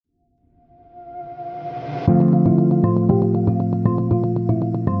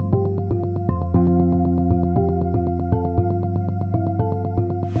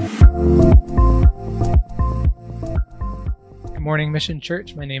morning, Mission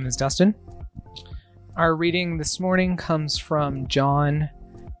Church. My name is Dustin. Our reading this morning comes from John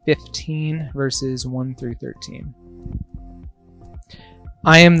 15, verses 1 through 13.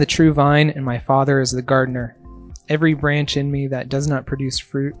 I am the true vine, and my Father is the gardener. Every branch in me that does not produce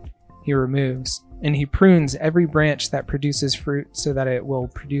fruit, he removes, and he prunes every branch that produces fruit so that it will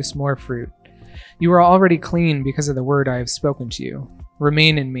produce more fruit. You are already clean because of the word I have spoken to you.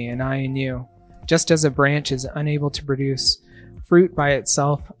 Remain in me, and I in you. Just as a branch is unable to produce fruit by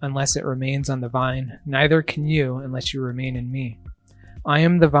itself unless it remains on the vine, neither can you unless you remain in me. I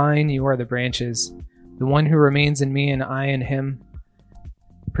am the vine, you are the branches. The one who remains in me and I in him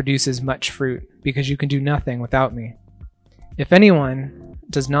produces much fruit, because you can do nothing without me. If anyone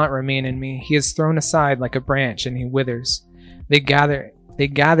does not remain in me, he is thrown aside like a branch and he withers. They gather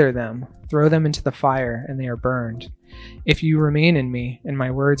them, throw them into the fire, and they are burned. If you remain in me and my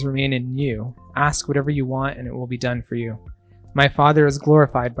words remain in you, ask whatever you want and it will be done for you. My Father is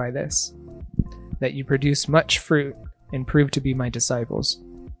glorified by this, that you produce much fruit and prove to be my disciples.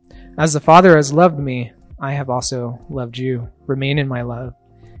 As the Father has loved me, I have also loved you. Remain in my love.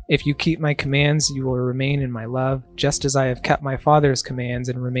 If you keep my commands, you will remain in my love, just as I have kept my Father's commands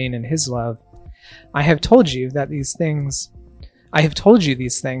and remain in his love. I have told you these things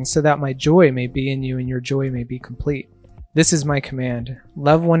so that my joy may be in you and your joy may be complete. This is my command.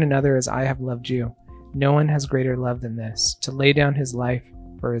 Love one another as I have loved you. No one has greater love than this, to lay down his life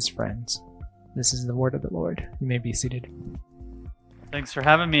for his friends. This is the word of the Lord. You may be seated. Thanks for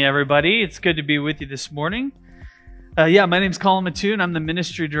having me, everybody. It's good to be with you this morning. My name's Colin Mattoon. I'm the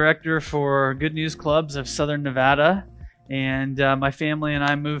ministry director for Good News Clubs of Southern Nevada. And my family and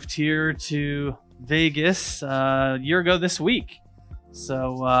I moved here to Vegas a year ago this week.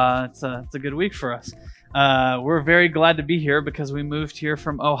 So it's a good week for us. We're very glad to be here because we moved here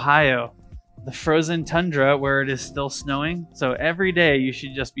from Ohio, the frozen tundra where it is still snowing. So every day you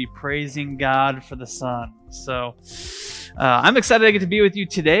should just be praising God for the sun. So I'm excited I get to be with you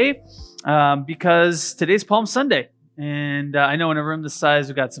today because today's Palm Sunday. And I know in a room this size,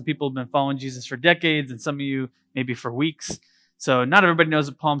 we've got some people who've been following Jesus for decades and some of you maybe for weeks. So not everybody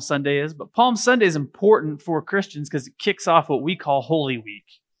knows what Palm Sunday is, but Palm Sunday is important for Christians because it kicks off what we call Holy Week.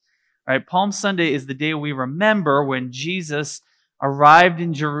 All right, Palm Sunday is the day we remember when Jesus arrived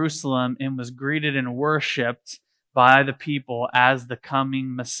in Jerusalem and was greeted and worshipped by the people as the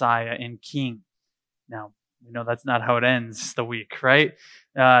coming Messiah and King. Now, we know that's not how it ends the week, right?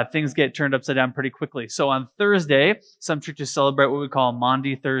 Things get turned upside down pretty quickly. So on Thursday, some churches celebrate what we call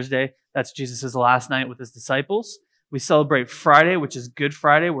Maundy Thursday. That's Jesus' last night with his disciples. We celebrate Friday, which is Good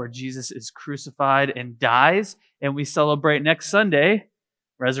Friday, where Jesus is crucified and dies. And we celebrate next Sunday,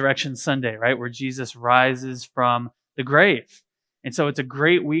 Resurrection Sunday, right, where Jesus rises from the grave. And so it's a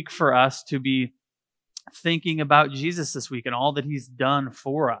great week for us to be thinking about Jesus this week and all that he's done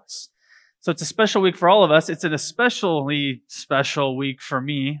for us. So it's a special week for all of us. It's an especially special week for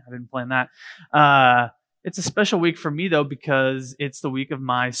me. I didn't plan that. It's a special week for me, though, because it's the week of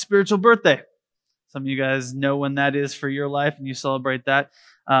my spiritual birthday. Some of you guys know when that is for your life, and you celebrate that.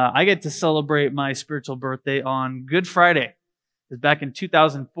 I get to celebrate my spiritual birthday on Good Friday. Because back in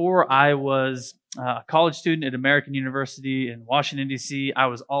 2004, I was a college student at American University in Washington, D.C. I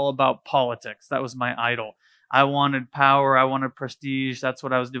was all about politics. That was my idol. I wanted power. I wanted prestige. That's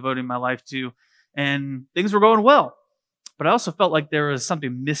what I was devoting my life to. And things were going well. But I also felt like there was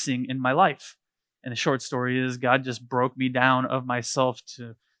something missing in my life. And the short story is God just broke me down of myself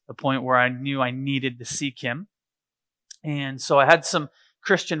to the point where I knew I needed to seek him. And so I had some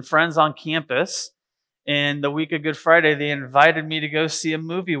Christian friends on campus. And the week of Good Friday, they invited me to go see a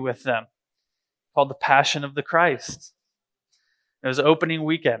movie with them called The Passion of the Christ. It was opening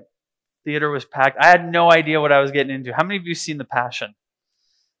weekend. Theater was packed. I had no idea what I was getting into. How many of you have seen The Passion?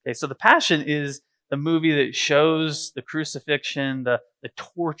 Okay, so The Passion is the movie that shows the crucifixion, the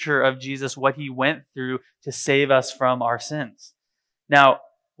torture of Jesus, what he went through to save us from our sins. Now,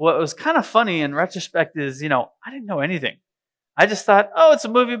 what was kind of funny in retrospect is, I didn't know anything. I just thought, it's a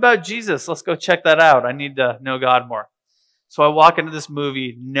movie about Jesus. Let's go check that out. I need to know God more. So I walk into this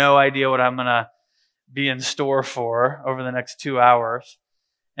movie, no idea what I'm going to be in store for over the next 2 hours.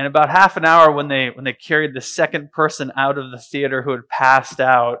 And about half an hour when they carried the second person out of the theater who had passed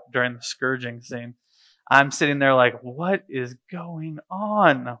out during the scourging scene, I'm sitting there like, what is going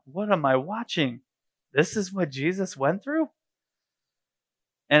on? What am I watching? This is what Jesus went through?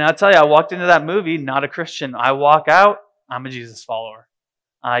 And I'll tell you, I walked into that movie, not a Christian. I walk out, I'm a Jesus follower.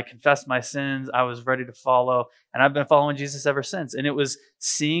 I confessed my sins. I was ready to follow. And I've been following Jesus ever since. And it was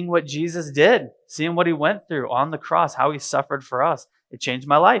seeing what Jesus did, seeing what he went through on the cross, how he suffered for us. It changed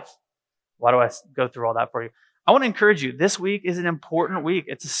my life. Why do I go through all that for you? I want to encourage you. This week is an important week.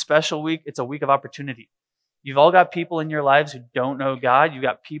 It's a special week. It's a week of opportunity. You've all got people in your lives who don't know God. You've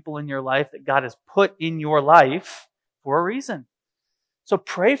got people in your life that God has put in your life for a reason. So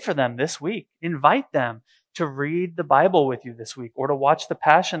pray for them this week. Invite them to read the Bible with you this week or to watch the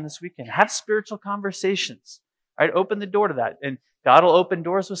Passion this weekend. Have spiritual conversations. Right? Open the door to that. And God will open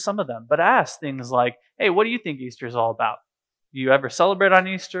doors with some of them. But ask things like, hey, what do you think Easter is all about? Do you ever celebrate on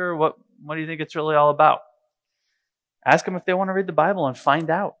Easter? What do you think it's really all about? Ask them if they want to read the Bible and find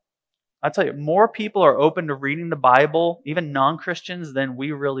out. I'll tell you, more people are open to reading the Bible, even non-Christians, than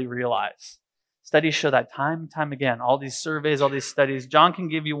we really realize. Studies show that time and time again. All these surveys, all these studies. John can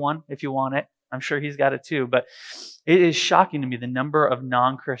give you one if you want it. I'm sure he's got it too. But it is shocking to me the number of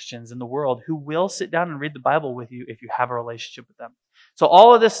non-Christians in the world who will sit down and read the Bible with you if you have a relationship with them. So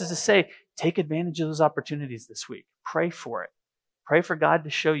all of this is to say, take advantage of those opportunities this week. Pray for it. Pray for God to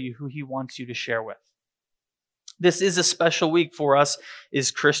show you who He wants you to share with. This is a special week for us as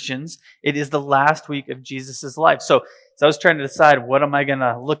Christians. It is the last week of Jesus' life. So I was trying to decide, what am I going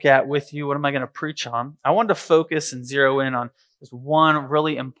to look at with you? What am I going to preach on? I wanted to focus and zero in on just one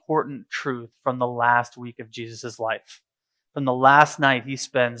really important truth from the last week of Jesus' life, from the last night He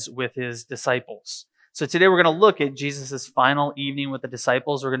spends with His disciples. So today we're going to look at Jesus' final evening with the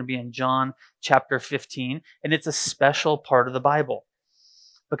disciples. We're going to be in John chapter 15, and it's a special part of the Bible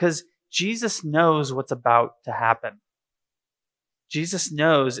because Jesus knows what's about to happen. Jesus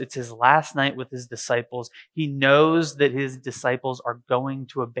knows it's His last night with His disciples. He knows that His disciples are going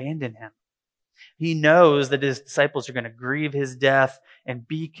to abandon Him. He knows that His disciples are going to grieve His death and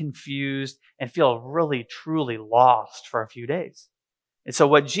be confused and feel really, truly lost for a few days. And so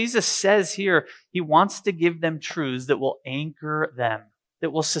what Jesus says here, He wants to give them truths that will anchor them,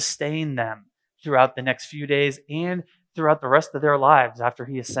 that will sustain them throughout the next few days and throughout the rest of their lives after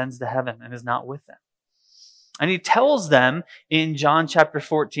He ascends to heaven and is not with them. And He tells them in John chapter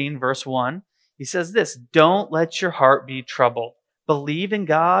 14, verse 1, He says this, "Don't let your heart be troubled. Believe in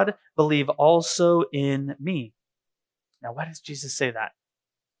God, believe also in me." Now, why does Jesus say that?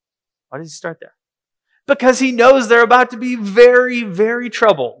 Why does He start there? Because He knows they're about to be very, very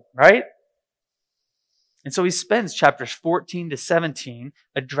troubled, right? And so He spends chapters 14 to 17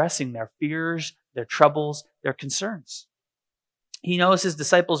 addressing their fears, their troubles, their concerns. He knows His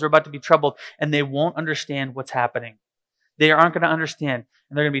disciples are about to be troubled and they won't understand what's happening. They aren't going to understand,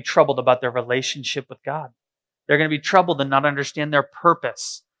 and they're going to be troubled about their relationship with God. They're going to be troubled and not understand their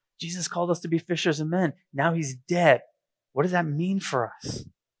purpose. Jesus called us to be fishers of men. Now He's dead. What does that mean for us?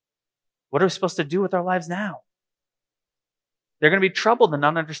 What are we supposed to do with our lives now? They're going to be troubled and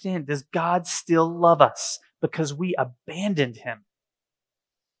not understand, does God still love us because we abandoned Him?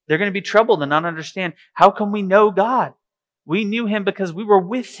 They're going to be troubled and not understand, how come we know God? We knew Him because we were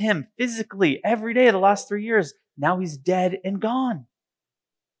with Him physically every day of the last 3 years. Now He's dead and gone.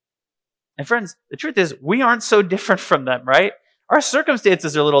 And friends, the truth is, we aren't so different from them, right? Our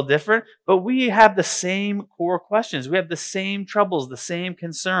circumstances are a little different, but we have the same core questions. We have the same troubles, the same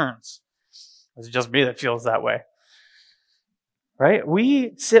concerns. It's just me that feels that way. Right?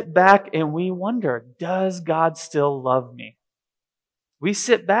 We sit back and we wonder, does God still love me? We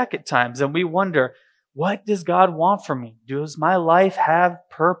sit back at times and we wonder, what does God want from me? Does my life have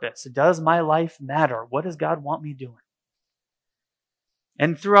purpose? Does my life matter? What does God want me doing?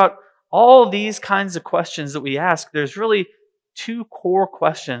 And throughout all these kinds of questions that we ask, there's really two core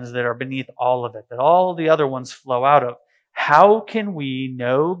questions that are beneath all of it, that all the other ones flow out of. How can we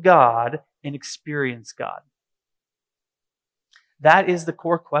know God and experience God? That is the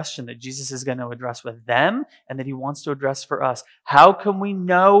core question that Jesus is going to address with them and that He wants to address for us. How can we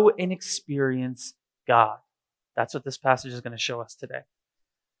know and experience God? That's what this passage is going to show us today.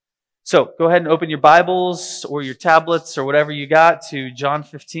 So go ahead and open your Bibles or your tablets or whatever you got to John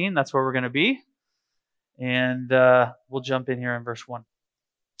 15. That's where we're going to be. And we'll jump in here in verse 1.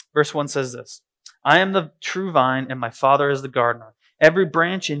 Verse 1 says this, "I am the true vine and my Father is the gardener. Every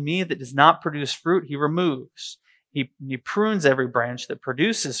branch in me that does not produce fruit, He removes. He prunes every branch that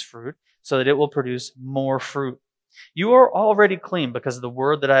produces fruit so that it will produce more fruit. You are already clean because of the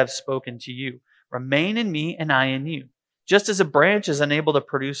word that I have spoken to you. Remain in me and I in you. Just as a branch is unable to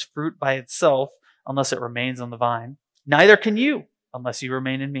produce fruit by itself unless it remains on the vine, neither can you unless you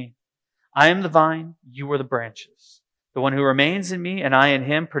remain in me. I am the vine, you are the branches. The one who remains in me and I in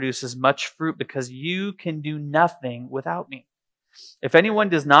him produces much fruit because you can do nothing without me. If anyone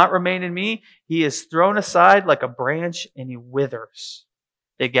does not remain in me, he is thrown aside like a branch and he withers.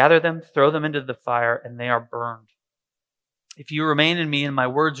 They gather them, throw them into the fire, and they are burned. If you remain in me and my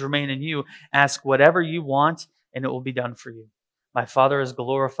words remain in you, ask whatever you want and it will be done for you. My Father is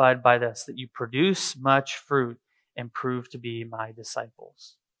glorified by this, that you produce much fruit and prove to be my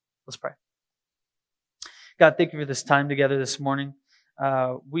disciples. Let's pray. God, thank you for this time together this morning.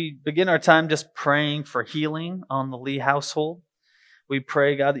 We begin our time just praying for healing on the Lee household. We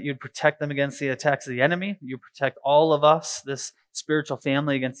pray, God, that you'd protect them against the attacks of the enemy. You protect all of us, this spiritual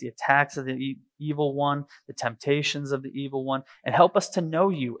family, against the attacks of the evil one, the temptations of the evil one, and help us to know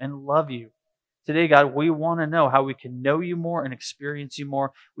you and love you. Today, God, we want to know how we can know you more and experience you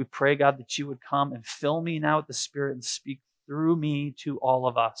more. We pray, God, that you would come and fill me now with the Spirit and speak through me to all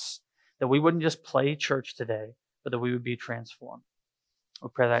of us, that we wouldn't just play church today, but that we would be transformed. We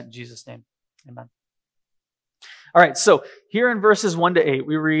pray that in Jesus' name. Amen. All right, so here in verses 1 to 8,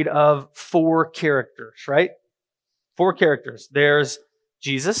 we read of 4 characters, right? 4 characters. There's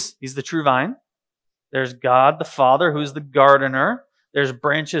Jesus, he's the true vine. There's God the Father, who's the gardener. There's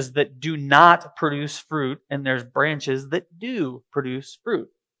branches that do not produce fruit, and there's branches that do produce fruit,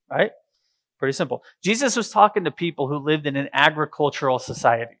 right? Pretty simple. Jesus was talking to people who lived in an agricultural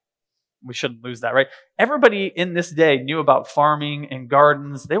society. We shouldn't lose that, right? Everybody in this day knew about farming and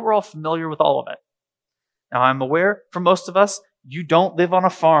gardens. They were all familiar with all of it. Now, I'm aware for most of us, you don't live on a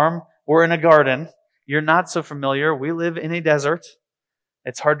farm or in a garden. You're not so familiar. We live in a desert.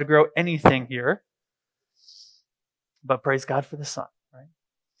 It's hard to grow anything here. But praise God for the sun, right?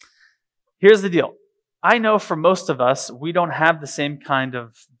 Here's the deal. I know for most of us, we don't have the same kind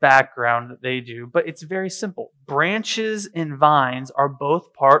of background that they do, but it's very simple. Branches and vines are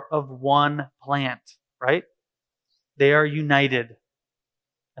both part of one plant, right? They are united.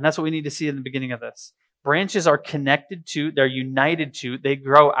 And that's what we need to see in the beginning of this. Branches are connected to, they're united to, they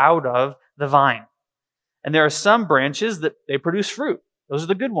grow out of the vine. And there are some branches that they produce fruit. Those are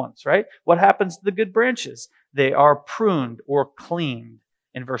the good ones, right? What happens to the good branches? They are pruned or cleaned.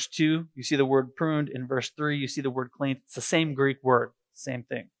 In verse 2, you see the word pruned. In verse 3, you see the word cleaned. It's the same Greek word, same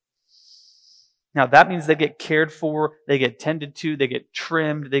thing. Now, that means they get cared for, they get tended to, they get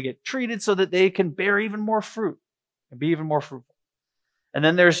trimmed, they get treated so that they can bear even more fruit and be even more fruitful. And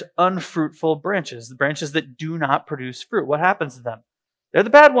then there's unfruitful branches, the branches that do not produce fruit. What happens to them? They're the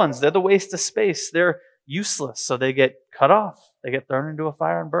bad ones. They're the waste of space. They're useless, so they get cut off. They get thrown into a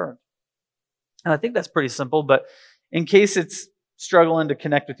fire and burned. And I think that's pretty simple, but in case it's struggling to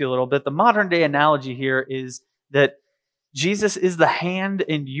connect with you a little bit, the modern day analogy here is that Jesus is the hand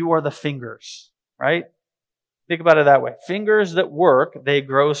and you are the fingers, right? Think about it that way. Fingers that work, they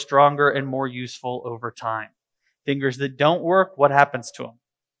grow stronger and more useful over time. Fingers that don't work, what happens to them?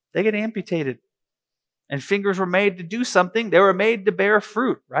 They get amputated. And fingers were made to do something. They were made to bear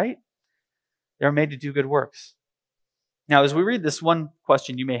fruit, right? They were made to do good works. Now, as we read this, one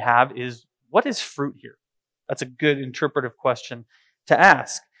question you may have is, what is fruit here? That's a good interpretive question to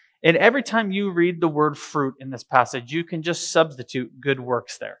ask. And every time you read the word fruit in this passage, you can just substitute good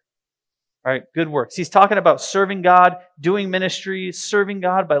works there. All right, good works. He's talking about serving God, doing ministry, serving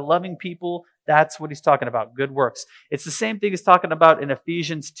God by loving people. That's what he's talking about, good works. It's the same thing he's talking about in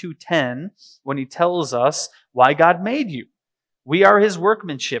Ephesians 2:10 when he tells us why God made you. We are his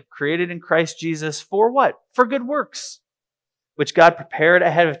workmanship, created in Christ Jesus for what? For good works, which God prepared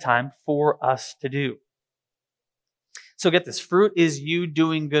ahead of time for us to do. So get this, fruit is you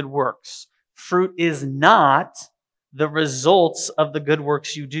doing good works. Fruit is not the results of the good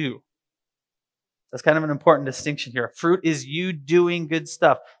works you do. That's kind of an important distinction here. Fruit is you doing good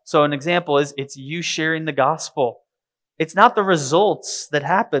stuff. So an example is it's you sharing the gospel. It's not the results that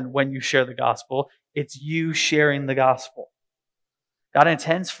happen when you share the gospel. It's you sharing the gospel. God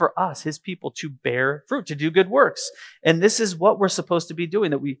intends for us, his people, to bear fruit, to do good works. And this is what we're supposed to be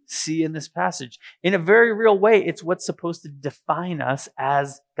doing that we see in this passage. In a very real way, it's what's supposed to define us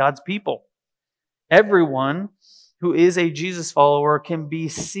as God's people. Everyone who is a Jesus follower can be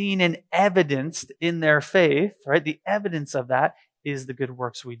seen and evidenced in their faith, right? The evidence of that is the good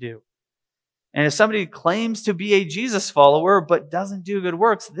works we do. And if somebody claims to be a Jesus follower but doesn't do good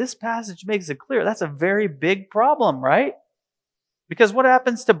works, this passage makes it clear that's a very big problem, right? Because what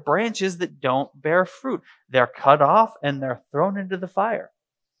happens to branches that don't bear fruit? They're cut off and they're thrown into the fire.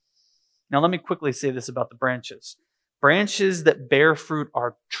 Now, let me quickly say this about the branches. Branches that bear fruit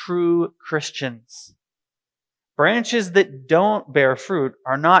are true Christians. Branches that don't bear fruit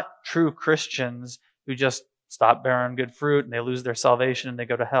are not true Christians who just stop bearing good fruit and they lose their salvation and they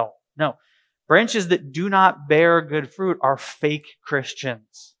go to hell. No. Branches that do not bear good fruit are fake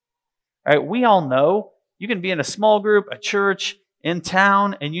Christians. All right? We all know you can be in a small group, a church, in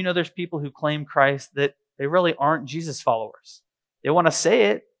town, and you know there's people who claim Christ that they really aren't Jesus followers. They want to say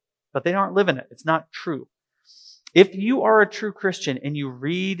it, but they aren't living it. It's not true. If you are a true Christian and you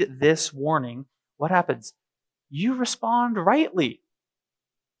read this warning, what happens? you respond rightly.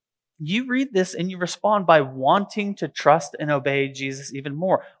 You read this and you respond by wanting to trust and obey Jesus even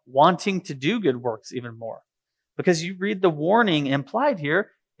more, wanting to do good works even more, because you read the warning implied here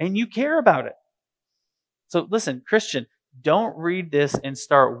and you care about it. So listen, Christian, don't read this and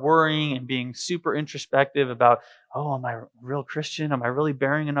start worrying and being super introspective about, oh, am I a real Christian? Am I really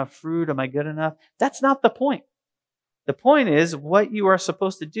bearing enough fruit? Am I good enough? That's not the point. The point is, what you are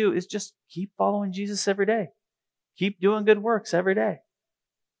supposed to do is just keep following Jesus every day. Keep doing good works every day.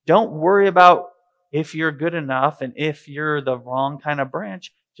 Don't worry about if you're good enough and if you're the wrong kind of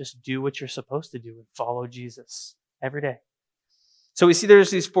branch. Just do what you're supposed to do and follow Jesus every day. So we see there's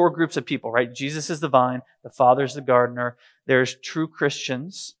these four groups of people, right? Jesus is the vine, the Father is the gardener, there's true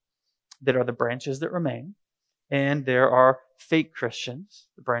Christians that are the branches that remain, and there are fake Christians,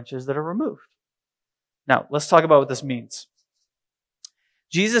 the branches that are removed. Now, let's talk about what this means.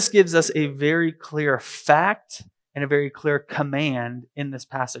 Jesus gives us a very clear fact and a very clear command in this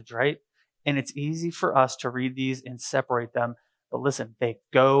passage, right? And it's easy for us to read these and separate them, but listen, they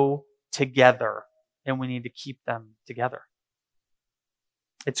go together, and we need to keep them together.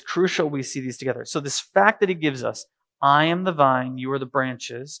 It's crucial we see these together. So this fact that he gives us, I am the vine, you are the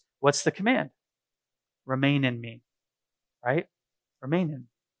branches. What's the command? Remain in me, right? Remain in me.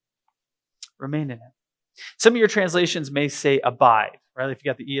 Remain in him. Some of your translations may say abide, right? If you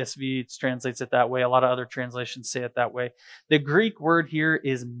got the ESV, it translates it that way. A lot of other translations say it that way. The Greek word here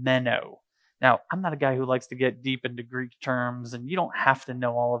is meno. Now, I'm not a guy who likes to get deep into Greek terms, and you don't have to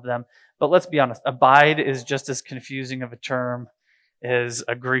know all of them. But let's be honest, abide is just as confusing of a term is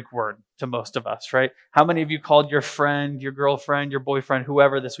a Greek word to most of us, right? How many of you called your friend, your girlfriend, your boyfriend,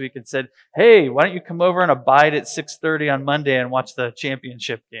 whoever this week and said, hey, why don't you come over and abide at 6:30 on Monday and watch the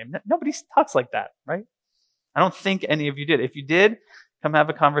championship game? Nobody talks like that, right? I don't think any of you did. If you did, come have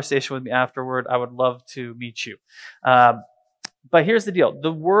a conversation with me afterward. I would love to meet you. But here's the deal.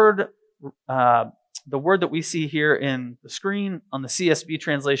 The word that we see here in the screen on the CSB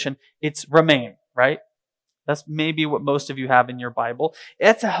translation, it's remain, right? That's maybe what most of you have in your Bible.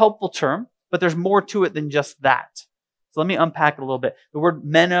 It's a helpful term, but there's more to it than just that. So let me unpack it a little bit. The word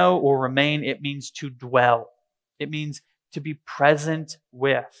meno or remain, it means to dwell. It means to be present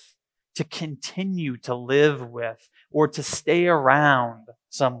with, to continue to live with, or to stay around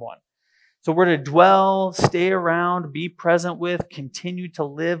someone. So we're to dwell, stay around, be present with, continue to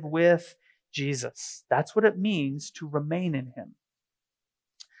live with Jesus. That's what it means to remain in him.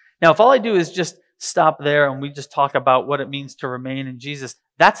 Now, if all I do is just stop there and we just talk about what it means to remain in Jesus,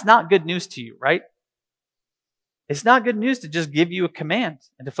 that's not good news to you, right? It's not good news to just give you a command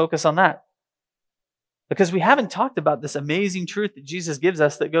and to focus on that. Because we haven't talked about this amazing truth that Jesus gives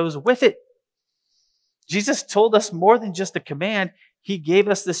us that goes with it. Jesus told us more than just a command. He gave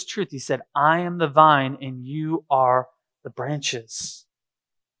us this truth. He said, I am the vine and you are the branches.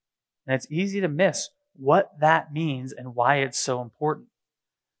 And it's easy to miss what that means and why it's so important.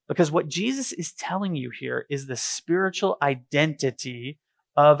 Because what Jesus is telling you here is the spiritual identity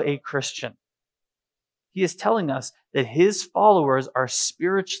of a Christian. He is telling us that his followers are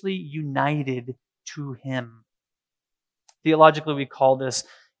spiritually united to him. Theologically, we call this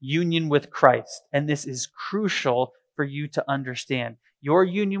union with Christ, and this is crucial for you to understand. Your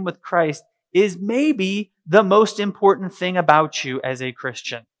union with Christ is maybe the most important thing about you as a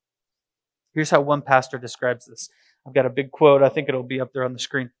Christian. Here's how one pastor describes this. I've got a big quote. I think it'll be up there on the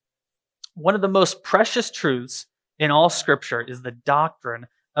screen. One of the most precious truths in all Scripture is the doctrine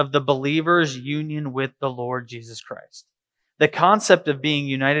of the believer's union with the Lord Jesus Christ. The concept of being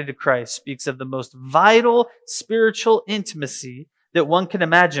united to Christ speaks of the most vital spiritual intimacy that one can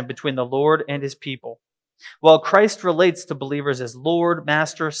imagine between the Lord and his people. While Christ relates to believers as Lord,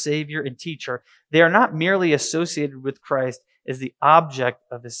 Master, Savior, and Teacher, they are not merely associated with Christ as the object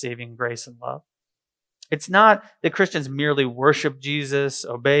of his saving grace and love. It's not that Christians merely worship Jesus,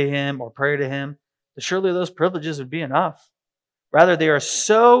 obey him, or pray to him. Surely those privileges would be enough. Rather, they are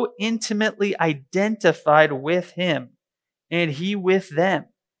so intimately identified with him and he with them.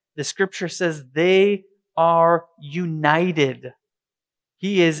 The scripture says they are united.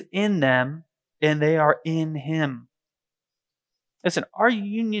 He is in them and they are in him. Listen, our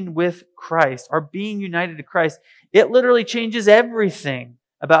union with Christ, our being united to Christ, it literally changes everything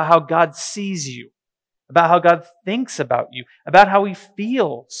about how God sees you, about how God thinks about you, about how he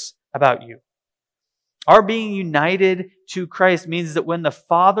feels about you. Our being united to Christ means that when the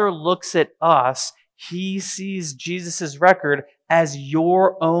Father looks at us, he sees Jesus' record as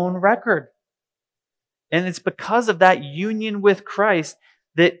your own record. And it's because of that union with Christ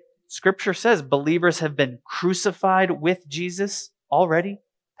that Scripture says believers have been crucified with Jesus already,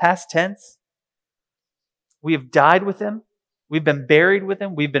 past tense. We have died with him. We've been buried with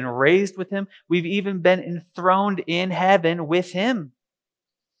him. We've been raised with him. We've even been enthroned in heaven with him.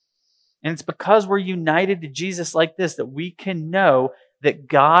 And it's because we're united to Jesus like this that we can know that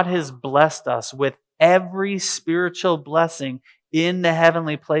God has blessed us with every spiritual blessing in the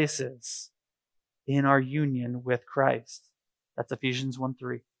heavenly places in our union with Christ. That's Ephesians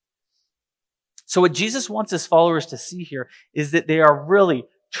 1:3. So what Jesus wants his followers to see here is that they are really,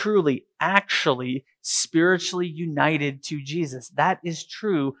 truly, actually, spiritually united to Jesus. That is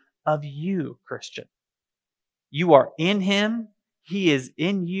true of you, Christian. You are in him. He is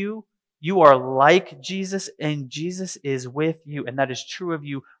in you. You are like Jesus, and Jesus is with you. And that is true of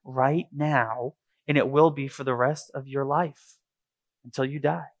you right now, and it will be for the rest of your life until you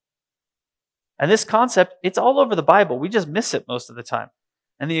die. And this concept, it's all over the Bible. We just miss it most of the time.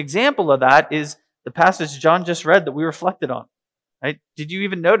 And the example of that is the passage John just read that we reflected on. Right? Did you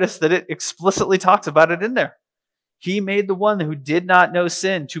even notice that it explicitly talks about it in there? He made the one who did not know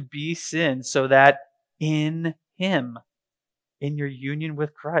sin to be sin, so that in him, in your union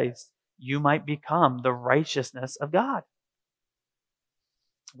with Christ, you might become the righteousness of God.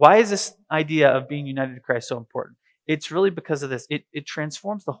 Why is this idea of being united to Christ so important? It's really because of this. It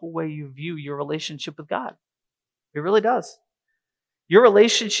transforms the whole way you view your relationship with God. It really does. Your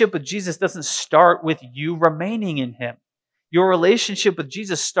relationship with Jesus doesn't start with you remaining in him. Your relationship with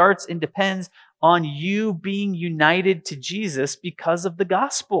Jesus starts and depends on you being united to Jesus because of the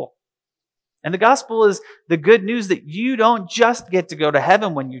gospel. And the gospel is the good news that you don't just get to go to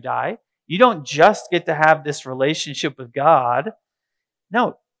heaven when you die. You don't just get to have this relationship with God.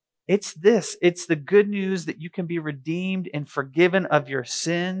 No, it's this. It's the good news that you can be redeemed and forgiven of your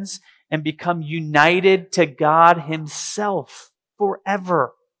sins and become united to God himself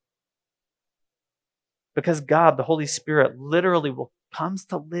forever. Because God, the Holy Spirit, literally comes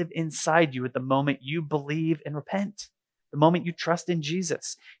to live inside you at the moment you believe and repent. The moment you trust in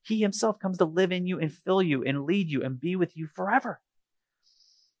Jesus. He himself comes to live in you and fill you and lead you and be with you forever.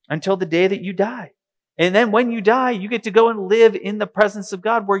 Until the day that you die. And then when you die, you get to go and live in the presence of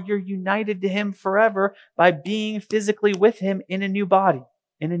God where you're united to him forever by being physically with him in a new body,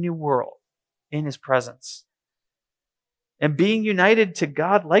 in a new world, in his presence. And being united to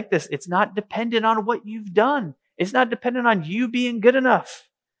God like this, it's not dependent on what you've done. It's not dependent on you being good enough.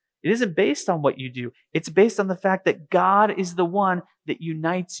 It isn't based on what you do. It's based on the fact that God is the one that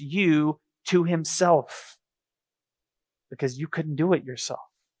unites you to himself. Because you couldn't do it yourself.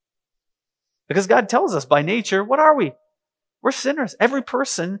 Because God tells us by nature, what are we? We're sinners. Every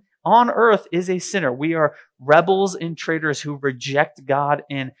person on earth is a sinner. We are rebels and traitors who reject God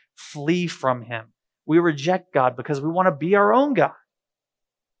and flee from him. We reject God because we want to be our own God.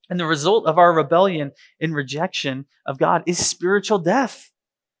 And the result of our rebellion and rejection of God is spiritual death.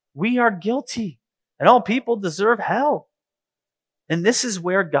 We are guilty, and all people deserve hell. And this is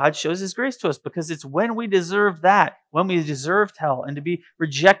where God shows his grace to us, because it's when we deserve that, when we deserved hell and to be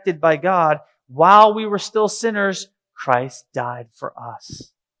rejected by God, while we were still sinners, Christ died for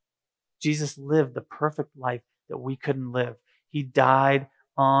us. Jesus lived the perfect life that we couldn't live. He died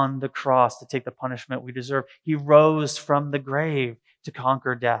on the cross to take the punishment we deserve. He rose from the grave to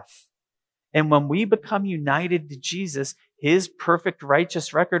conquer death. And when we become united to Jesus, his perfect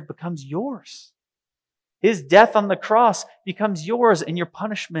righteous record becomes yours. His death on the cross becomes yours, and your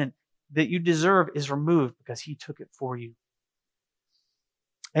punishment that you deserve is removed because he took it for you.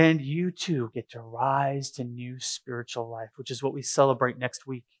 And you too get to rise to new spiritual life, which is what we celebrate next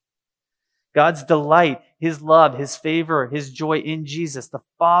week. God's delight, his love, his favor, his joy in Jesus. The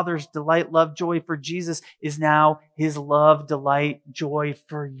Father's delight, love, joy for Jesus is now his love, delight, joy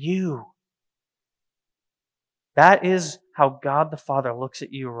for you. That is how God the Father looks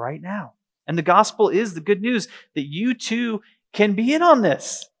at you right now. And the gospel is the good news that you too can be in on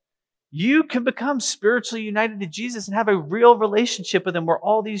this. You can become spiritually united to Jesus and have a real relationship with him where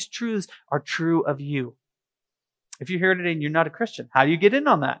all these truths are true of you. If you're here today and you're not a Christian, how do you get in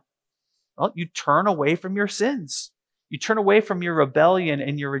on that? Well, you turn away from your sins. You turn away from your rebellion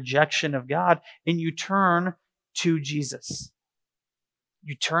and your rejection of God, and you turn to Jesus.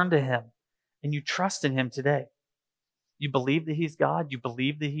 You turn to him and you trust in him today. You believe that he's God. You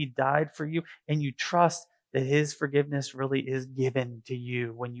believe that he died for you, and you trust that his forgiveness really is given to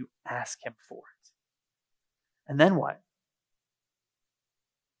you when you ask him for it. And then what?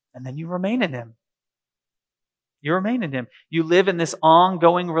 And then you remain in him. You remain in him. You live in this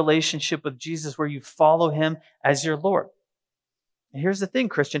ongoing relationship with Jesus where you follow him as your Lord. And here's the thing,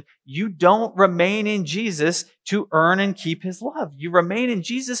 Christian. You don't remain in Jesus to earn and keep his love. You remain in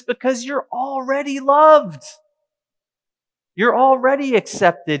Jesus because you're already loved. You're already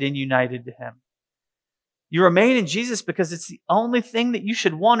accepted and united to him. You remain in Jesus because it's the only thing that you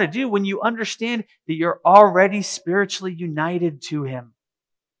should want to do when you understand that you're already spiritually united to Him.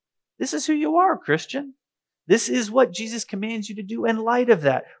 This is who you are, Christian. This is what Jesus commands you to do in light of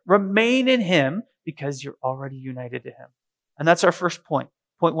that. Remain in Him because you're already united to Him. And that's our first point.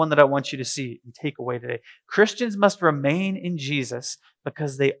 Point one that I want you to see and take away today. Christians must remain in Jesus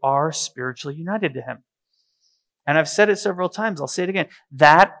because they are spiritually united to Him. And I've said it several times. I'll say it again.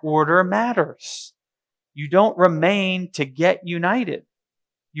 That order matters. You don't remain to get united.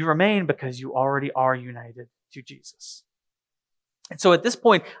 You remain because you already are united to Jesus. And so at this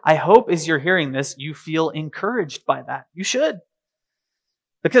point, I hope as you're hearing this, you feel encouraged by that. You should.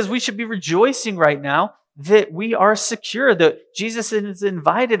 Because we should be rejoicing right now that we are secure, that Jesus has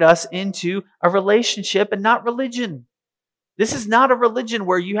invited us into a relationship and not religion. This is not a religion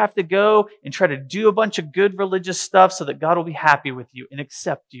where you have to go and try to do a bunch of good religious stuff so that God will be happy with you and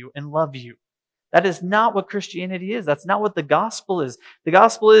accept you and love you. That is not what Christianity is. That's not what the gospel is. The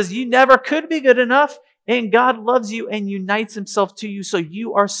gospel is you never could be good enough, and God loves you and unites Himself to you, so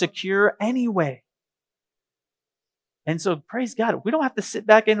you are secure anyway. And so praise God. We don't have to sit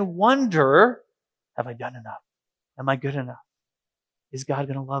back and wonder, have I done enough? Am I good enough? Is God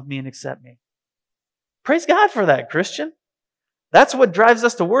going to love me and accept me? Praise God for that, Christian. That's what drives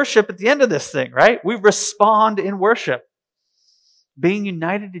us to worship at the end of this thing, right? We respond in worship. Being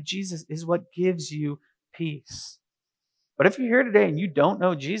united to Jesus is what gives you peace. But if you're here today and you don't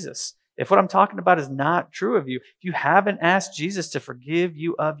know Jesus, if what I'm talking about is not true of you, if you haven't asked Jesus to forgive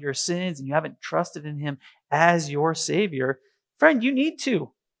you of your sins and you haven't trusted in Him as your Savior, friend, you need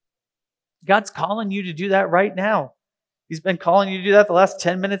to. God's calling you to do that right now. He's been calling you to do that the last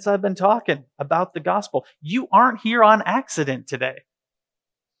 10 minutes I've been talking about the gospel. You aren't here on accident today.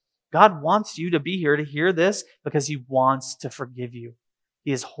 God wants you to be here to hear this because He wants to forgive you.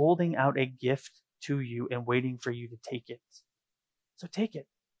 He is holding out a gift to you and waiting for you to take it. So take it.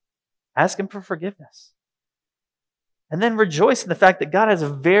 Ask Him for forgiveness. And then rejoice in the fact that God has a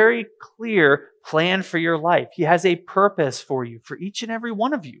very clear plan for your life. He has a purpose for you, for each and every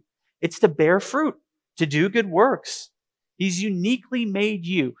one of you. It's to bear fruit, to do good works. He's uniquely made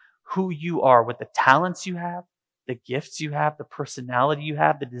you who you are with the talents you have, the gifts you have, the personality you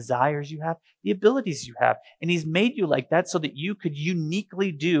have, the desires you have, the abilities you have. And He's made you like that so that you could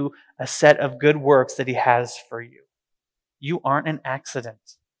uniquely do a set of good works that He has for you. You aren't an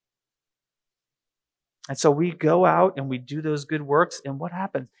accident. And so we go out and we do those good works, and what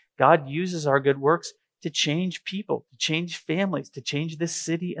happens? God uses our good works to change people, to change families, to change this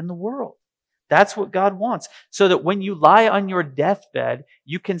city and the world. That's what God wants. So that when you lie on your deathbed,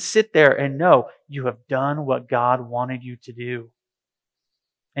 you can sit there and know you have done what God wanted you to do.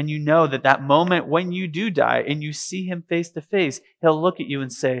 And you know that that moment when you do die and you see Him face to face, He'll look at you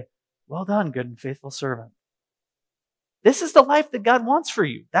and say, "Well done, good and faithful servant." This is the life that God wants for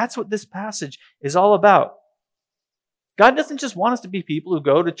you. That's what this passage is all about. God doesn't just want us to be people who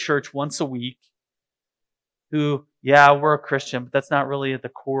go to church once a week, who, yeah, we're a Christian, but that's not really at the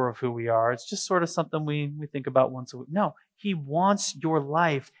core of who we are. It's just sort of something we think about once a week. No, He wants your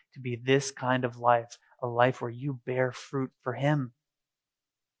life to be this kind of life, a life where you bear fruit for Him.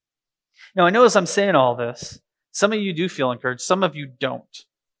 Now, I know as I'm saying all this, some of you do feel encouraged, some of you don't.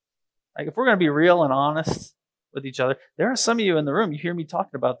 Like, if we're going to be real and honest with each other, there are some of you in the room, you hear me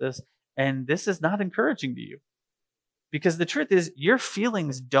talking about this, and this is not encouraging to you. Because the truth is, your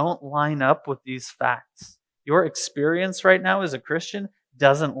feelings don't line up with these facts. Your experience right now as a Christian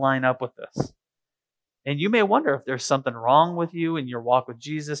doesn't line up with this. And you may wonder if there's something wrong with you in your walk with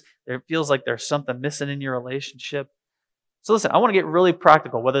Jesus. It feels like there's something missing in your relationship. So listen, I want to get really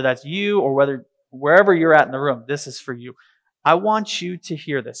practical, whether that's you or wherever you're at in the room, this is for you. I want you to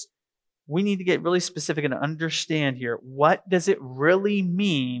hear this. We need to get really specific and understand here, what does it really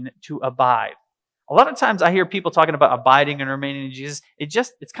mean to abide? A lot of times I hear people talking about abiding and remaining in Jesus.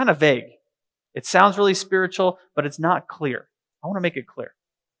 It's kind of vague. It sounds really spiritual, but it's not clear. I want to make it clear.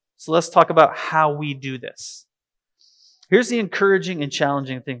 So let's talk about how we do this. Here's the encouraging and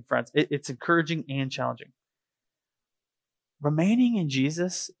challenging thing, friends. It's encouraging and challenging. Remaining in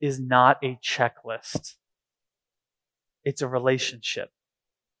Jesus is not a checklist. It's a relationship.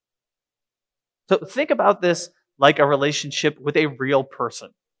 So think about this like a relationship with a real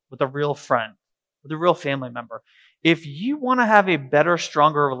person, with a real friend, with a real family member. If you want to have a better,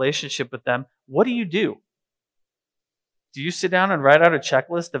 stronger relationship with them, what do? Do you sit down and write out a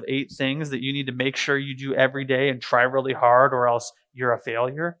checklist of 8 things that you need to make sure you do every day and try really hard, or else you're a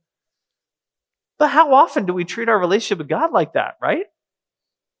failure? But how often do we treat our relationship with God like that, right?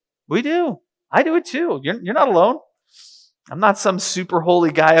 We do. I do it too. You're not alone. I'm not some super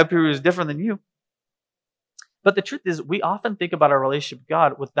holy guy up here who's different than you. But the truth is, we often think about our relationship with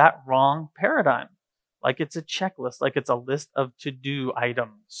God with that wrong paradigm. Like it's a checklist, like it's a list of to-do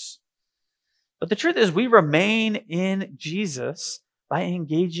items. But the truth is, we remain in Jesus by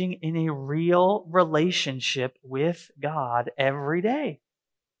engaging in a real relationship with God every day.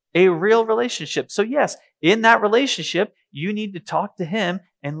 A real relationship. So yes, in that relationship, you need to talk to Him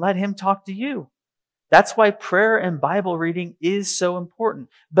and let Him talk to you. That's why prayer and Bible reading is so important.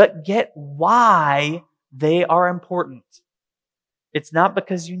 But get why they are important. It's not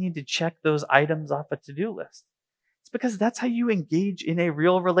because you need to check those items off a to-do list. It's because that's how you engage in a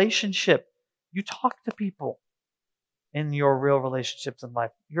real relationship. You talk to people in your real relationships in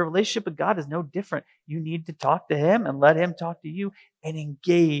life. Your relationship with God is no different. You need to talk to Him and let Him talk to you and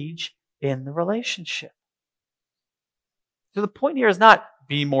engage in the relationship. So the point here is not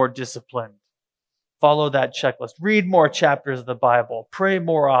be more disciplined. Follow that checklist. Read more chapters of the Bible. Pray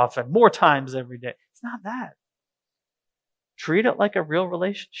more often, more times every day. It's not that. Treat it like a real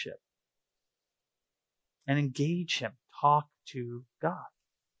relationship and engage Him. Talk to God.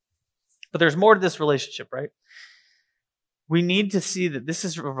 But there's more to this relationship, right? We need to see that this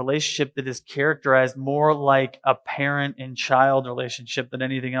is a relationship that is characterized more like a parent and child relationship than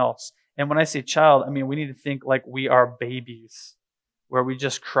anything else. And when I say child, I mean we need to think like we are babies, where we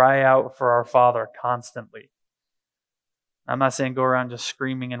just cry out for our Father constantly. I'm not saying go around just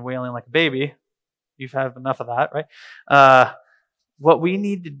screaming and wailing like a baby. You've had enough of that, right? What we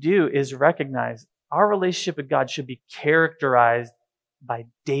need to do is recognize our relationship with God should be characterized by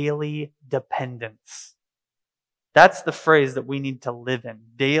daily dependence. That's the phrase that we need to live in.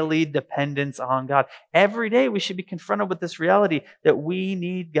 Daily dependence on God. Every day we should be confronted with this reality that we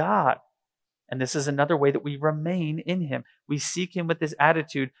need God. And this is another way that we remain in Him. We seek Him with this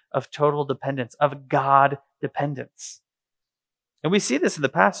attitude of total dependence, of God dependence. And we see this in the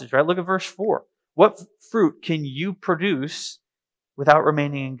passage, right? Look at verse 4. What fruit can you produce without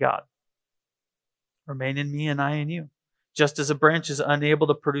remaining in God? Remain in me and I in you. Just as a branch is unable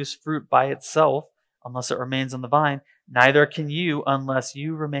to produce fruit by itself unless it remains on the vine, neither can you unless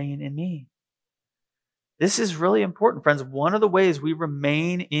you remain in me. This is really important, friends. One of the ways we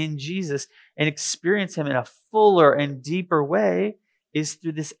remain in Jesus and experience Him in a fuller and deeper way is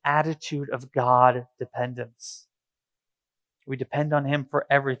through this attitude of God dependence. We depend on Him for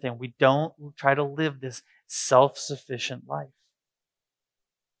everything. We don't try to live this self-sufficient life.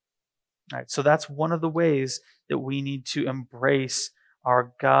 All right, so that's one of the ways that we need to embrace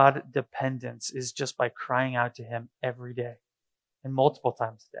our God dependence, is just by crying out to Him every day and multiple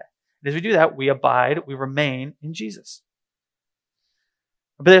times a day. And as we do that, we abide, we remain in Jesus.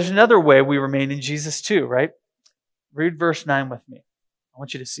 But there's another way we remain in Jesus too, right? Read verse 9 with me. I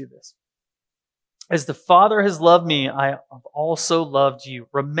want you to see this. As the Father has loved me, I have also loved you.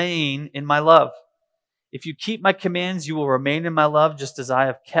 Remain in my love. If you keep my commands, you will remain in my love, just as I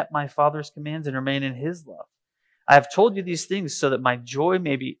have kept my Father's commands and remain in His love. I have told you these things so that my joy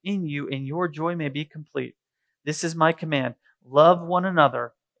may be in you and your joy may be complete. This is my command. Love one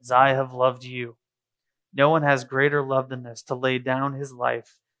another as I have loved you. No one has greater love than this, to lay down his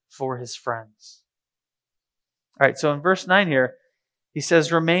life for his friends. All right, so in verse 9 here, he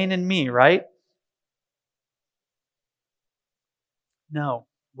says, remain in me, right? No.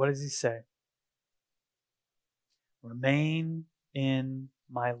 What does he say? Remain in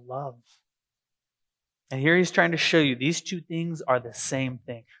my love. And here he's trying to show you these two things are the same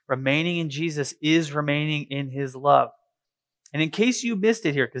thing. Remaining in Jesus is remaining in His love. And in case you missed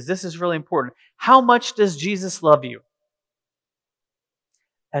it here, because this is really important, how much does Jesus love you?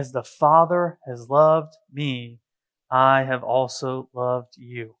 As the Father has loved me, I have also loved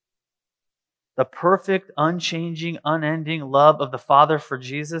you. The perfect, unchanging, unending love of the Father for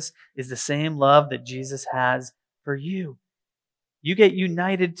Jesus is the same love that Jesus has for you. You get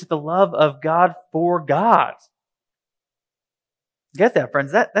united to the love of God for God. Get that,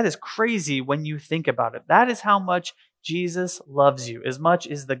 friends? That is crazy when you think about it. That is how much Jesus loves you, as much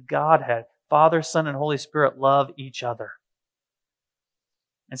as the Godhead, Father, Son, and Holy Spirit love each other.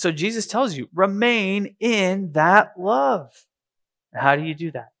 And so Jesus tells you, remain in that love. And how do you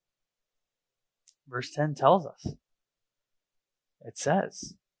do that? Verse 10 tells us. It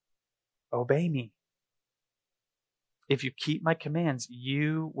says, obey me. If you keep my commands,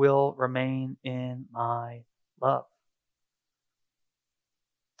 you will remain in my love.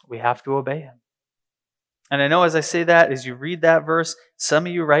 We have to obey Him. And I know as I say that, as you read that verse, some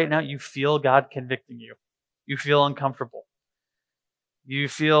of you right now, you feel God convicting you. You feel uncomfortable. You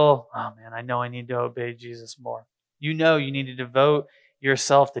feel, oh man, I know I need to obey Jesus more. You know you need to devote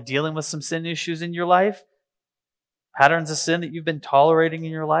yourself to dealing with some sin issues in your life, patterns of sin that you've been tolerating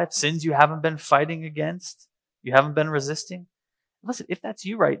in your life, sins you haven't been fighting against. You haven't been resisting? Listen, if that's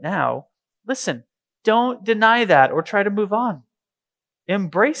you right now, listen, don't deny that or try to move on.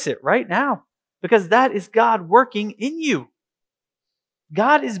 Embrace it right now, because that is God working in you.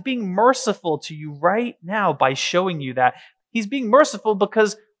 God is being merciful to you right now by showing you that. He's being merciful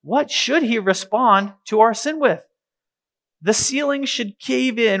because what should he respond to our sin with? The ceiling should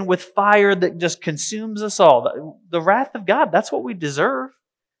cave in with fire that just consumes us all. The wrath of God, that's what we deserve.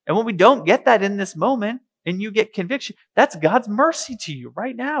 And when we don't get that in this moment, and you get conviction, that's God's mercy to you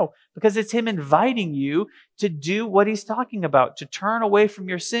right now, because it's him inviting you to do what he's talking about, to turn away from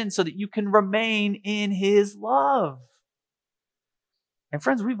your sin so that you can remain in his love. And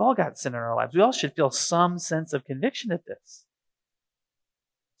friends, we've all got sin in our lives. We all should feel some sense of conviction at this.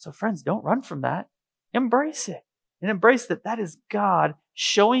 So friends, don't run from that. Embrace it. And embrace that that is God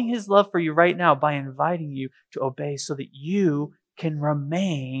showing his love for you right now by inviting you to obey so that you can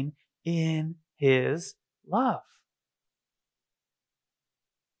remain in his love.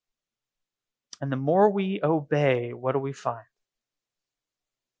 And the more we obey, what do we find?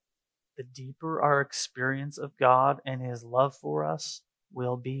 The deeper our experience of God and his love for us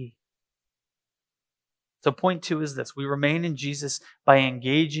will be. So point 2 is this. We remain in Jesus by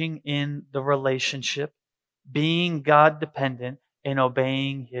engaging in the relationship, being God dependent, and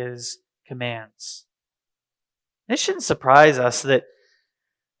obeying his commands. It shouldn't surprise us that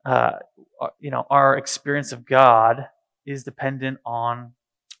our experience of God is dependent on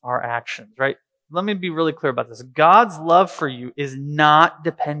our actions, right? Let me be really clear about this. God's love for you is not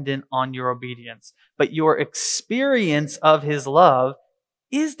dependent on your obedience, but your experience of his love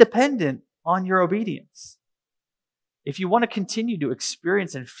is dependent on your obedience. If you want to continue to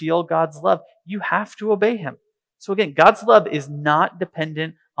experience and feel God's love, you have to obey him. So again, God's love is not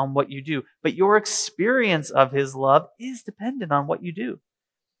dependent on what you do, but your experience of his love is dependent on what you do.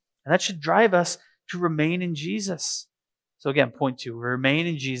 And that should drive us to remain in Jesus. So again, point 2, we remain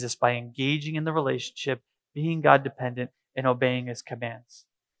in Jesus by engaging in the relationship, being God dependent, and obeying his commands.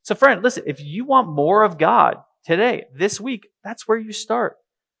 So friend, listen, if you want more of God today, this week, that's where you start.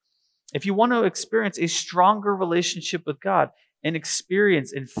 If you want to experience a stronger relationship with God and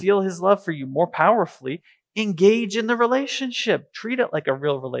experience and feel his love for you more powerfully, engage in the relationship. Treat it like a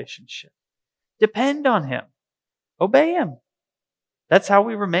real relationship. Depend on him. Obey him. That's how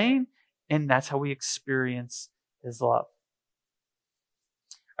we remain, and that's how we experience his love.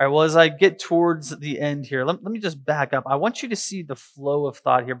 All right, well, as I get towards the end here, let me just back up. I want you to see the flow of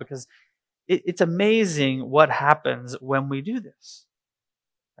thought here, because it's amazing what happens when we do this.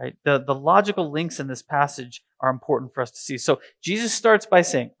 Right? The logical links in this passage are important for us to see. So Jesus starts by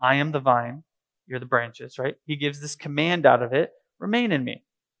saying, I am the vine, you're the branches, right? He gives this command out of it, remain in me.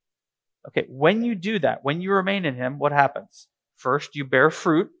 Okay, when you do that, when you remain in him, what happens? First, you bear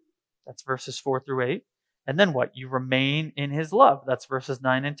fruit. That's verses 4 through 8. And then what? You remain in his love. That's verses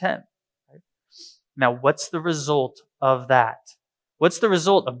 9 and 10. Right? Now, what's the result of that? What's the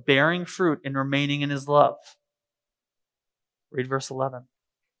result of bearing fruit and remaining in his love? Read verse 11.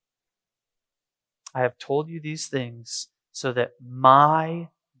 I have told you these things so that my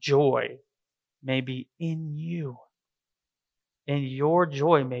joy may be in you, and your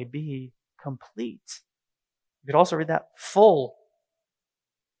joy may be complete. You could also read that full.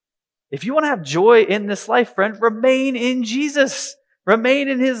 If you want to have joy in this life, friend, remain in Jesus. Remain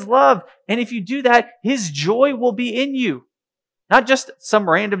in his love. And if you do that, his joy will be in you. Not just some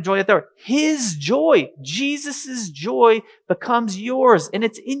random joy out there. His joy, Jesus' joy, becomes yours, and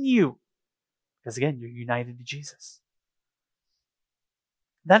it's in you. Because again, you're united to Jesus.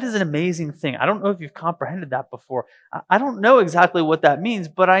 That is an amazing thing. I don't know if you've comprehended that before. I don't know exactly what that means,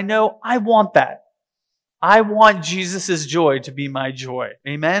 but I know I want that. I want Jesus' joy to be my joy.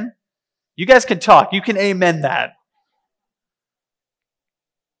 Amen? You guys can talk. You can amen that.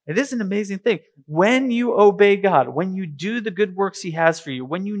 It is an amazing thing. When you obey God, when you do the good works he has for you,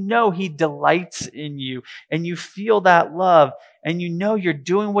 when you know he delights in you, and you feel that love, and you know you're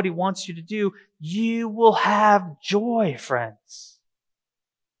doing what he wants you to do, you will have joy, friends.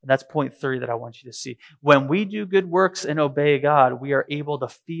 And that's point 3 that I want you to see. When we do good works and obey God, we are able to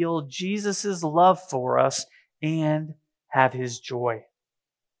feel Jesus' love for us and have his joy.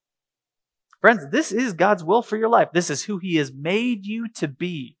 Friends, this is God's will for your life. This is who he has made you to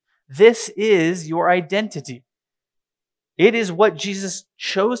be. This is your identity. It is what Jesus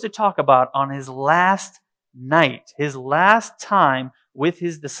chose to talk about on his last night, his last time with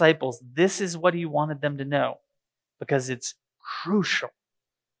his disciples. This is what he wanted them to know, because it's crucial.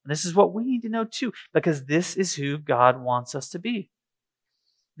 And this is what we need to know too, because this is who God wants us to be.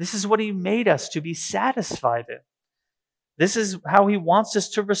 This is what he made us to be satisfied in. This is how he wants us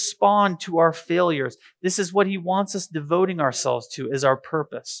to respond to our failures. This is what he wants us devoting ourselves to as our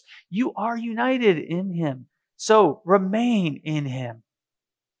purpose. You are united in him, so remain in him.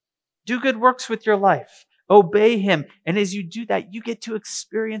 Do good works with your life. Obey him. And as you do that, you get to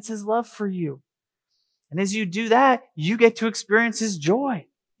experience his love for you. And as you do that, you get to experience his joy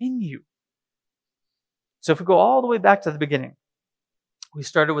in you. So if we go all the way back to the beginning, we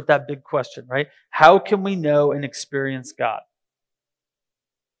started with that big question, right? How can we know and experience God?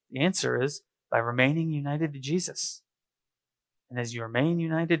 The answer is by remaining united to Jesus. And as you remain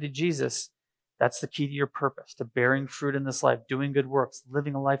united to Jesus, that's the key to your purpose, to bearing fruit in this life, doing good works,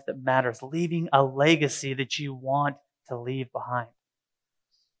 living a life that matters, leaving a legacy that you want to leave behind.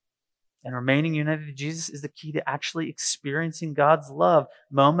 And remaining united to Jesus is the key to actually experiencing God's love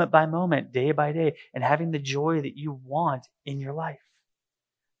moment by moment, day by day, and having the joy that you want in your life.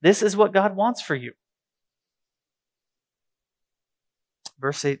 This is what God wants for you.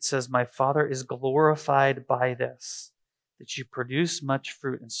 Verse 8 says, "My Father is glorified by this, that you produce much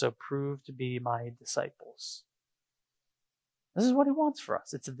fruit and so prove to be my disciples." This is what he wants for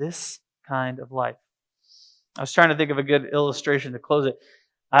us. It's this kind of life. I was trying to think of a good illustration to close it.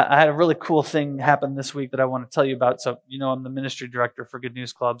 I had a really cool thing happen this week that I want to tell you about. So, I'm the ministry director for Good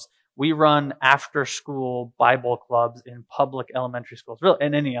News Clubs. We run after-school Bible clubs in public elementary schools, really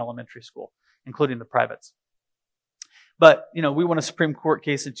in any elementary school, including the privates. But, we won a Supreme Court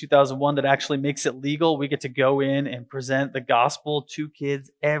case in 2001 that actually makes it legal. We get to go in and present the gospel to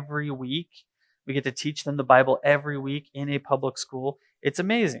kids every week. We get to teach them the Bible every week in a public school. It's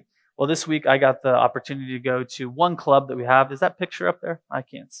amazing. Well, this week I got the opportunity to go to one club that we have. Is that picture up there? I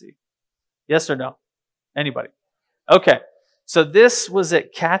can't see. Yes or no? Anybody? Okay. So this was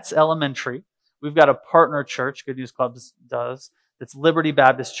at Katz Elementary. We've got a partner church, Good News Clubs does, that's Liberty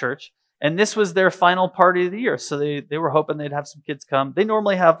Baptist Church. And this was their final party of the year. So they were hoping they'd have some kids come. They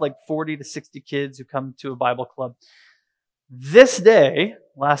normally have like 40 to 60 kids who come to a Bible club. This day,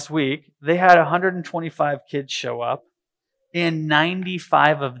 last week, they had 125 kids show up. And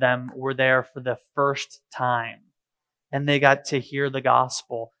 95 of them were there for the first time. And they got to hear the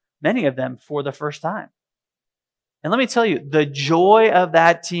gospel, many of them for the first time. And let me tell you, the joy of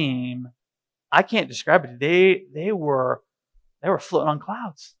that team, I can't describe it. They were floating on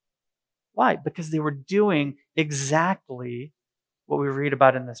clouds. Why? Because they were doing exactly what we read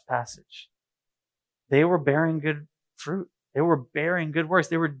about in this passage. They were bearing good fruit. They were bearing good works.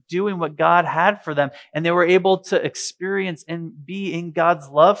 They were doing what God had for them. And they were able to experience and be in God's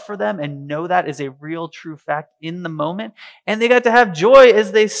love for them and know that is a real, true fact in the moment. And they got to have joy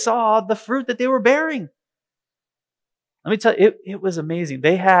as they saw the fruit that they were bearing. Let me tell you, it was amazing.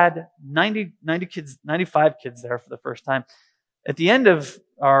 They had 95 kids there for the first time. At the end of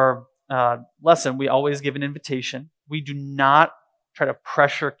our lesson, we always give an invitation. We do not try to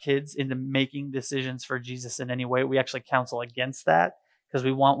pressure kids into making decisions for Jesus in any way. We actually counsel against that because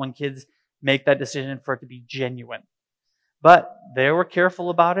we want when kids make that decision for it to be genuine. But they were careful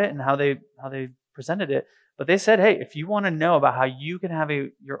about it and how they presented it. But they said, hey, if you want to know about how you can have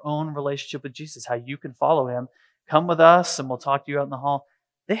your own relationship with Jesus, how you can follow him, come with us and we'll talk to you out in the hall.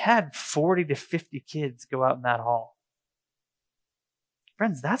 They had 40 to 50 kids go out in that hall.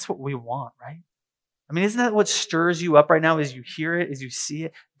 Friends, that's what we want, right? I mean, isn't that what stirs you up right now as you hear it, as you see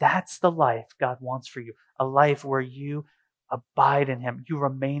it? That's the life God wants for you. A life where you abide in him, you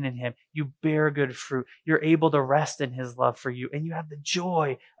remain in him, you bear good fruit, you're able to rest in his love for you, and you have the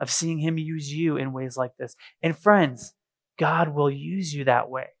joy of seeing him use you in ways like this. And friends, God will use you that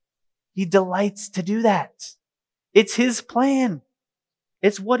way. He delights to do that. It's his plan.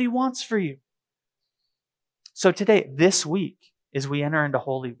 It's what he wants for you. So today, this week, as we enter into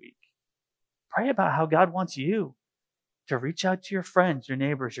Holy Week, pray about how God wants you to reach out to your friends, your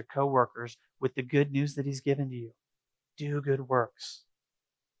neighbors, your coworkers with the good news that he's given to you. Do good works.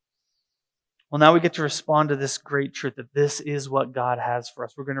 Well, now we get to respond to this great truth that this is what God has for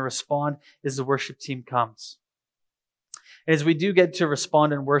us. We're going to respond as the worship team comes. And as we do get to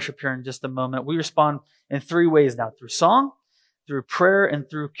respond in worship here in just a moment, we respond in 3 ways now: through song, through prayer, and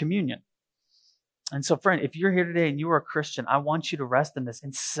through communion. And so, friend, if you're here today and you are a Christian, I want you to rest in this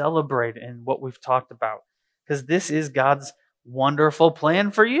and celebrate in what we've talked about, because this is God's wonderful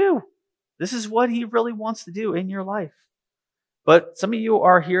plan for you. This is what he really wants to do in your life. But some of you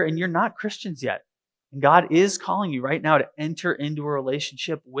are here and you're not Christians yet. And God is calling you right now to enter into a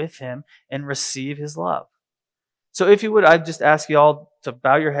relationship with him and receive his love. So if you would, I'd just ask you all to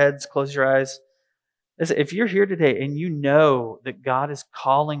bow your heads, close your eyes. Listen, if you're here today and you know that God is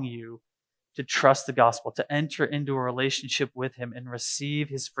calling you to trust the gospel, to enter into a relationship with him and receive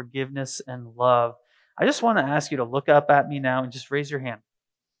his forgiveness and love, I just want to ask you to look up at me now and just raise your hand.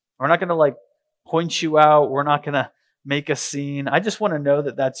 We're not going to point you out. We're not going to make a scene. I just want to know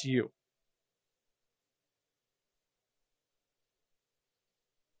that that's you.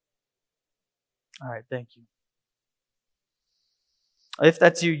 All right, thank you. If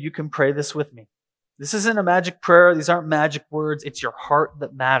that's you, you can pray this with me. This isn't a magic prayer. These aren't magic words. It's your heart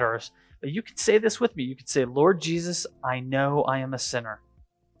that matters. But you can say this with me. You can say, Lord Jesus, I know I am a sinner.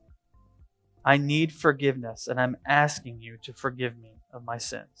 I need forgiveness, and I'm asking you to forgive me of my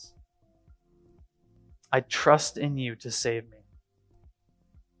sins. I trust in you to save me.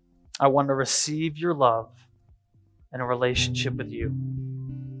 I want to receive your love and a relationship with you.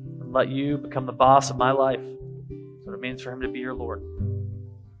 And let you become the boss of my life. That's what it means for him to be your Lord.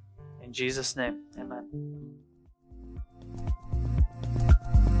 In Jesus' name, amen.